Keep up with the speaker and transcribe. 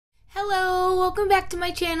welcome back to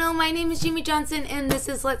my channel. My name is Jamie Johnson and this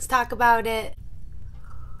is Let's Talk About It.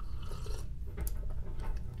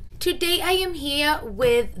 Today I am here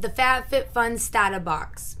with the FABFITFUN starter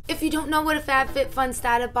box. If you don't know what a FABFITFUN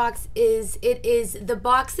starter box is, it is the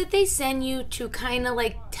box that they send you to kind of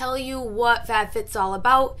like tell you what FabFit's all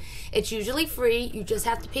about. It's usually free, you just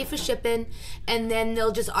have to pay for shipping, and then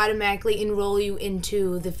they'll just automatically enroll you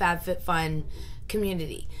into the FABFITFUN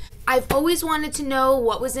community. I've always wanted to know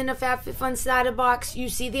what was in a FABFITFUN starter box. You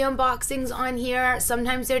see the unboxings on here.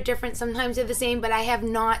 Sometimes they're different, sometimes they're the same, but I have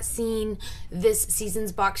not seen this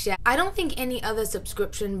season's box yet. I don't think any other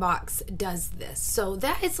subscription box does this. So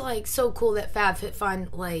that is like so cool that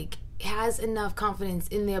FABFITFUN like has enough confidence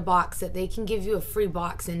in their box that they can give you a free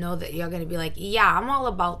box and know that you're going to be like, yeah, I'm all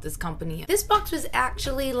about this company. This box was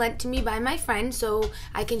actually lent to me by my friend so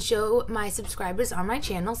I can show my subscribers on my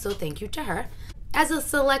channel, so thank you to her. As a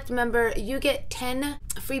select member, you get 10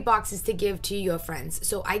 free boxes to give to your friends.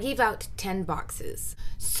 So I gave out 10 boxes.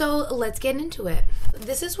 So let's get into it.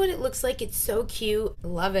 This is what it looks like. It's so cute.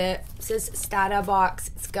 Love it. It says starter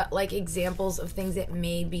box. It's got like examples of things that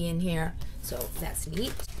may be in here. So that's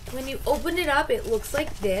neat. When you open it up, it looks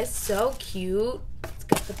like this. So cute. It's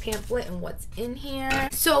got the pamphlet and what's in here.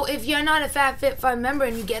 So if you're not a FABFITFUN member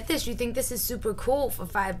and you get this, you think this is super cool for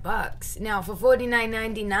 $5. Now for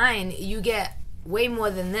 $49.99, you get way more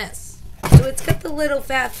than this. So it's got the little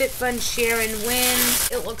FABFITFUN share and win.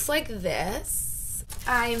 It looks like this.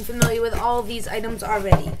 I am familiar with all these items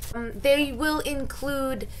already. They will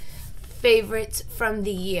include favorites from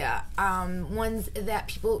the year, ones that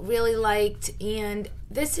people really liked, and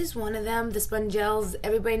this is one of them, the Spongels.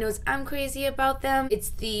 Everybody knows I'm crazy about them. It's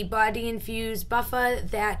the body infused buffer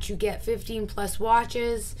that you get 15 plus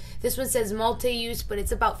washes. This one says multi-use, but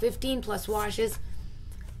it's about 15 plus washes.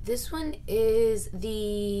 This one is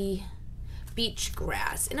the beach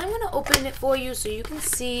grass, and I'm going to open it for you so you can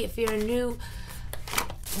see. If you're a new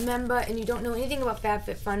member and you don't know anything about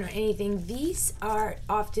FABFITFUN or anything, these are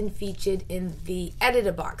often featured in the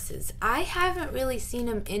editor boxes. I haven't really seen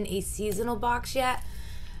them in a seasonal box yet.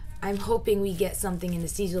 I'm hoping we get something in the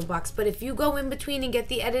seasonal box, but if you go in between and get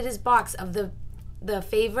the editor's box of the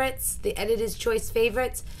favorites, the editor's choice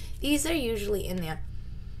favorites, these are usually in there.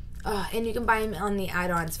 And you can buy them on the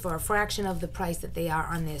add-ons for a fraction of the price that they are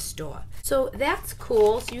on their store. So that's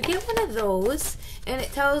cool. So you get one of those, and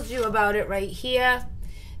it tells you about it right here.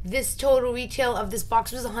 This total retail of this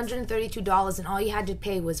box was $132, and all you had to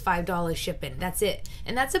pay was $5 shipping. That's it.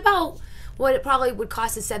 And that's about what it probably would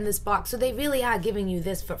cost to send this box. So they really are giving you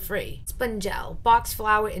this for free. Spongel, box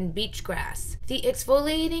flower, and beach grass. The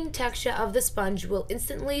exfoliating texture of the sponge will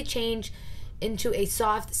instantly change into a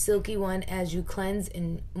soft, silky one as you cleanse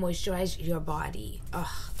and moisturize your body. Ugh,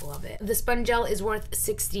 love it. The Spongel is worth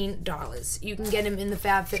 $16. You can get them in the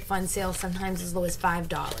FABFITFUN sale, sometimes as low as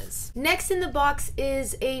 $5. Next in the box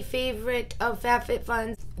is a favorite of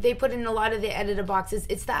FABFITFUN. They put in a lot of their editor boxes.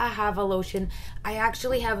 It's the Ahava lotion. I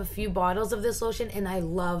actually have a few bottles of this lotion, and I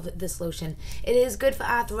love this lotion. It is good for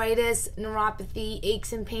arthritis, neuropathy,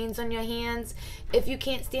 aches and pains on your hands. If you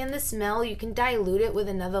can't stand the smell, you can dilute it with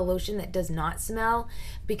another lotion that does not smell,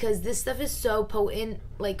 because this stuff is so potent,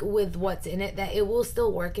 like with what's in it, that it will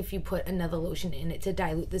still work if you put another lotion in it to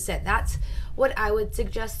dilute the scent. That's what I would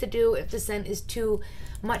suggest to do if the scent is too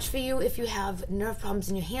much for you, if you have nerve problems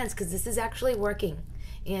in your hands, because this is actually working.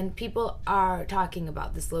 And people are talking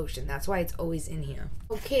about this lotion. That's why it's always in here.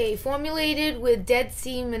 Okay, formulated with Dead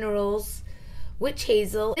Sea minerals, witch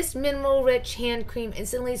hazel. This mineral-rich hand cream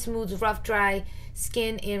instantly smooths rough, dry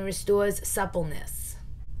skin and restores suppleness.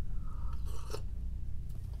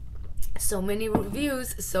 So many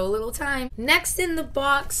reviews, so little time. Next in the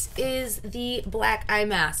box is the black eye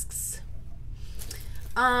masks.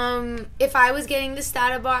 If I was getting the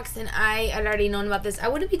starter box and I had already known about this, I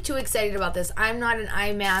wouldn't be too excited about this. I'm not an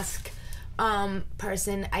eye mask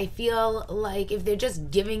person. I feel like if they're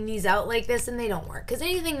just giving these out like this, and they don't work, because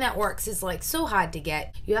anything that works is like so hard to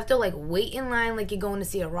get. You have to like wait in line like you're going to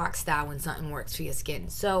see a rock star when something works for your skin.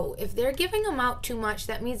 So if they're giving them out too much,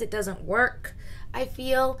 that means it doesn't work, I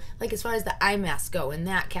feel like, as far as the eye masks go in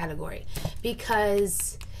that category,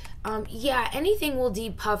 because yeah, anything will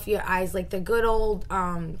depuff your eyes, like the good old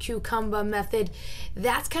cucumber method.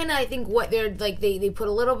 That's kind of, I think, what they're like. They put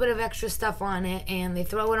a little bit of extra stuff on it and they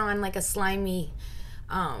throw it on like a slimy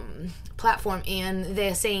platform, and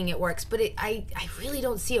they're saying it works, but I really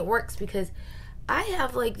don't see it works, because I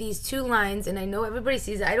have like these two lines, and I know everybody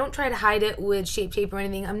sees it. I don't try to hide it with Shape Tape or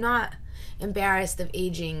anything. I'm not embarrassed of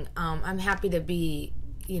aging. I'm happy to be,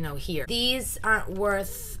 you know, here. These aren't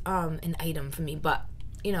worth an item for me, but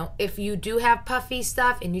you know, if you do have puffy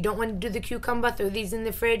stuff and you don't want to do the cucumber, throw these in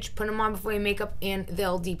the fridge, put them on before your makeup, and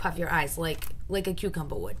they'll depuff your eyes like a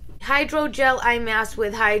cucumber would. Hydro gel eye mask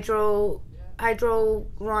with hyaluronic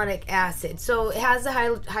acid. So it has the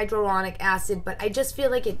hyaluronic acid, but I just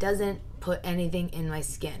feel like it doesn't put anything in my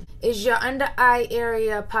skin. Is your under eye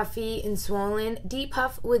area puffy and swollen?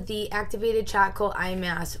 Depuff with the activated charcoal eye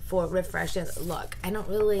mask for refreshing look. I don't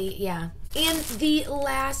really, yeah. And the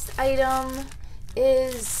last item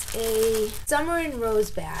is a Summer in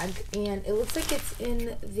Rose bag, and it looks like it's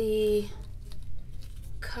in the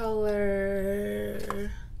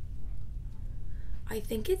color, I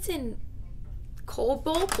think it's in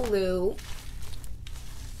cobalt blue.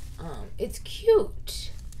 It's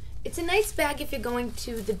cute. It's a nice bag if you're going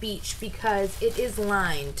to the beach because it is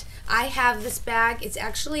lined. I have this bag. It's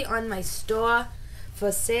actually on my store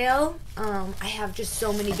for sale. I have just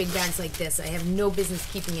so many big bags like this. I have no business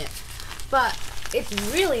keeping it. But it's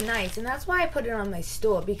really nice, and that's why I put it on my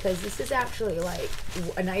store, because this is actually like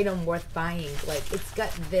an item worth buying. Like, it's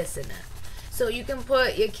got this in it. So you can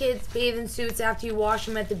put your kids' bathing suits after you wash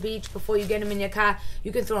them at the beach before you get them in your car.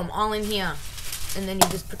 You can throw them all in here, and then you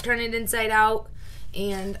just turn it inside out.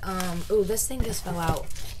 And oh, this thing just fell out.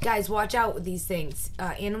 Guys, watch out with these things.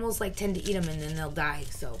 Animals like tend to eat them and then they'll die.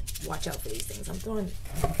 So watch out for these things. I'm throwing it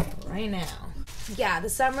right now. Yeah, the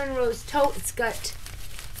Summer in Rose tote. It's got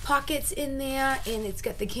pockets in there, and it's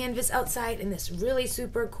got the canvas outside and this really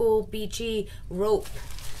super cool beachy rope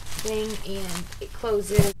thing, and it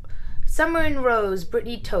closes. Summer in Rose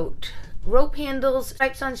Brittany tote. Rope handles,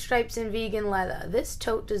 stripes on stripes, and vegan leather. This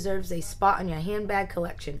tote deserves a spot on your handbag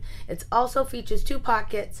collection. It also features 2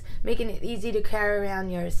 pockets, making it easy to carry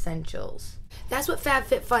around your essentials. That's what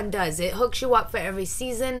FABFITFUN does. It hooks you up for every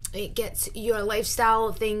season. It gets your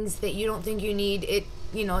lifestyle things that you don't think you need. It,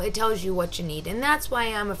 you know, it tells you what you need. And that's why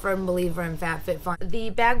I'm a firm believer in FABFITFUN.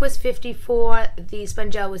 The bag was $54, the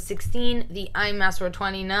sponge gel was $16, the eye mask were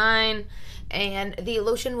 $29, and the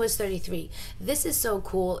lotion was $33. This is so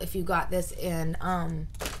cool if you got this, and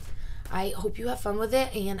I hope you have fun with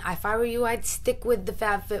it. And if I were you, I'd stick with the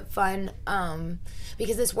FABFITFUN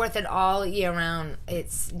because it's worth it all year round.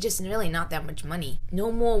 It's just really not that much money.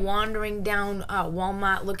 No more wandering down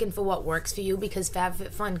Walmart looking for what works for you, because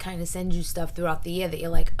FABFITFUN kind of sends you stuff throughout the year that you're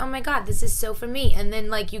like, oh my god, this is so for me. And then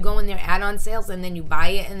like you go in their add-on sales and then you buy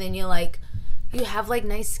it, and then you're like, you have like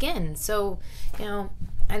nice skin. So, you know,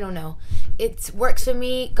 I don't know. It works for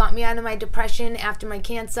me, got me out of my depression after my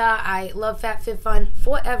cancer. I love FABFITFUN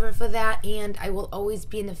forever for that, and I will always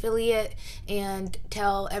be an affiliate and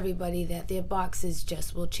tell everybody that their boxes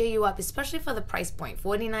just will cheer you up, especially for the price point,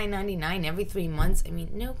 $49.99 every 3 months. I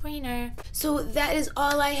mean, no brainer. So that is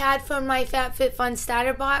all I had for my FABFITFUN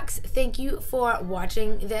starter box. Thank you for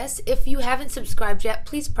watching this. If you haven't subscribed yet,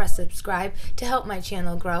 please press subscribe to help my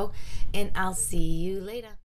channel grow, and I'll see you later.